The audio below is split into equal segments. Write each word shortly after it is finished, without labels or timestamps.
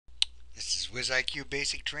WizIQ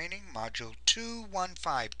Basic Training, Module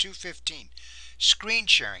 215, Screen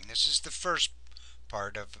Sharing. This is the first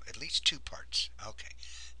part of at least two parts. Okay,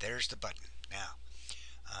 there's the button. Now,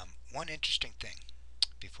 one interesting thing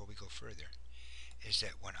before we go further is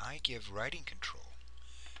that when I give writing control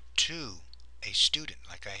to a student,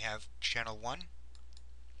 like I have Channel 1,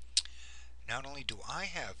 not only do I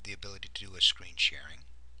have the ability to do a screen sharing,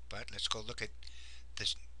 but let's go look at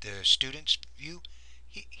the student's view.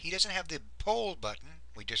 He doesn't have the poll button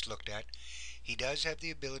we just looked at. He does have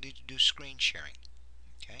the ability to do screen sharing.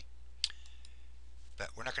 Okay, but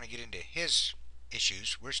we're not going to get into his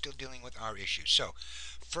issues. We're still dealing with our issues. So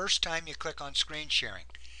first time you click on screen sharing,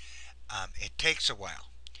 it takes a while.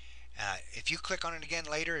 If you click on it again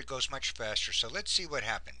later, it goes much faster. So let's see what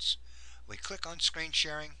happens. We click on screen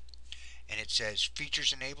sharing and it says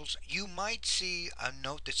features enabled. You might see a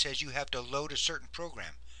note that says you have to load a certain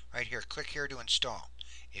program. Right here, click here to install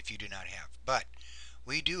if you do not have. But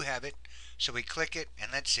we do have it, so we click it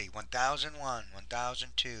and let's see, 1001,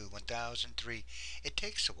 1002, 1003. It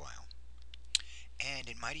takes a while, and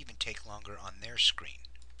it might even take longer on their screen,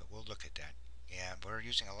 but we'll look at that. Yeah, we're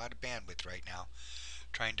using a lot of bandwidth right now.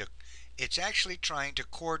 It's actually trying to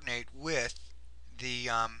coordinate with the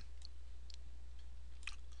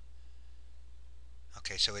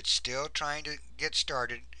okay, so it's still trying to get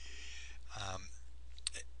started.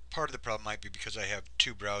 Part of the problem might be because I have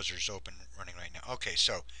two browsers open running right now. Okay,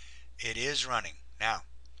 so it is running. Now,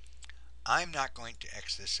 I'm not going to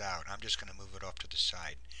X this out. I'm just going to move it off to the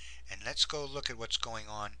side. And let's go look at what's going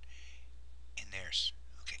on in theirs.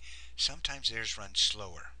 Okay, sometimes theirs runs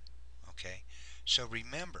slower. Okay, so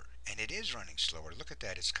remember, and it is running slower. Look at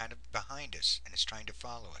that. It's kind of behind us, and it's trying to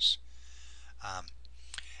follow us.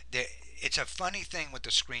 It's a funny thing with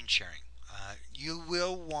the screen sharing. You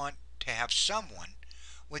will want to have someone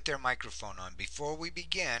with their microphone on. Before we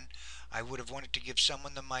begin, I would have wanted to give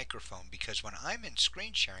someone the microphone, because when I'm in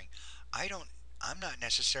screen sharing, I'm not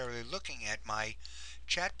necessarily looking at my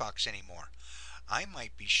chat box anymore. I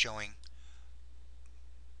might be showing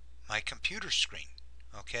my computer screen,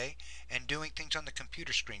 okay, and doing things on the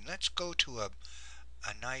computer screen. Let's go to a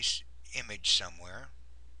nice image somewhere.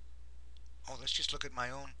 Oh, let's just look at my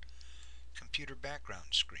own computer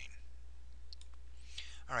background screen.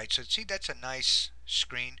 Alright, so see, that's a nice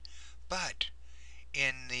screen, but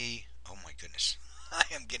in the, oh my goodness, I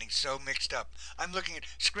am getting so mixed up. I'm looking at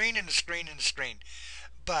screen and a screen and a screen.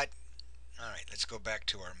 But, alright, let's go back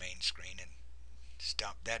to our main screen and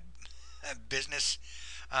stop that business.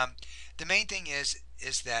 The main thing is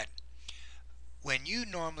that when you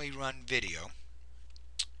normally run video,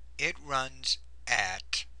 it runs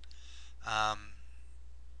at,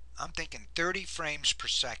 I'm thinking 30 frames per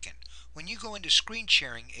second. When you go into screen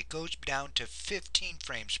sharing, it goes down to 15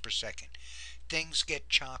 frames per second. Things get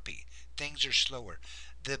choppy. Things are slower.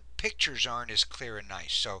 The pictures aren't as clear and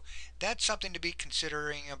nice. So that's something to be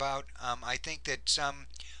considering about. I think that some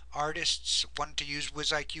artists wanted to use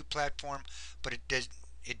WizIQ platform, but it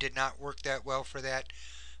did not work that well for that.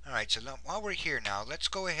 Alright, so while we're here now, let's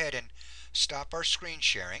go ahead and stop our screen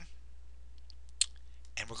sharing.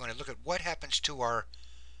 And we're going to look at what happens to our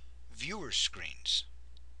viewer screens.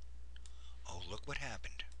 Oh, look what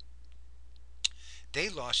happened. They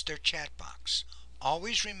lost their chat box.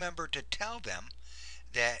 Always remember to tell them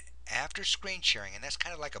that after screen sharing, and that's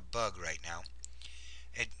kind of like a bug right now.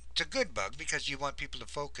 It's a good bug because you want people to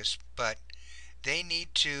focus, but they need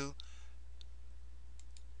to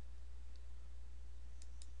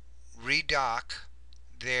redock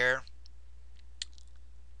their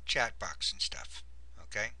chat box and stuff.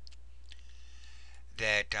 Okay?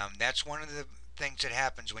 That's one of the things that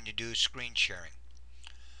happens when you do screen sharing.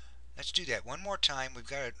 Let's do that one more time. We've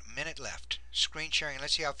got a minute left. Screen sharing.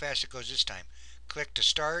 Let's see how fast it goes this time. Click to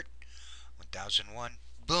start. 1001.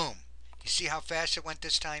 Boom. You see how fast it went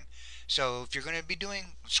this time? So if you're going to be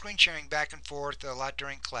doing screen sharing back and forth a lot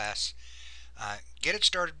during class, get it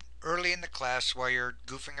started early in the class while you're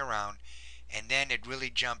goofing around, and then it really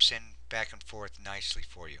jumps in back and forth nicely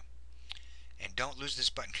for you. And don't lose this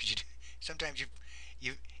button, because sometimes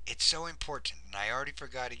it's so important. And I already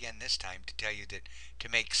forgot again this time to tell you that to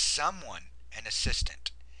make someone an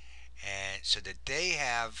assistant, and so that they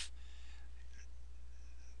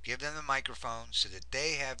give them the microphone so that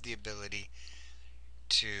they have the ability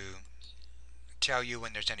to tell you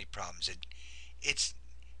when there's any problems. It's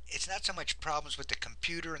not so much problems with the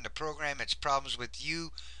computer and the program, it's problems with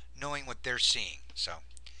you knowing what they're seeing. So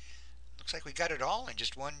looks like we got it all in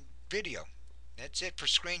just one video. That's it for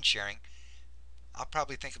screen sharing. I'll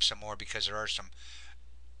probably think of some more because there are some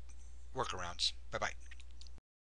workarounds. Bye bye.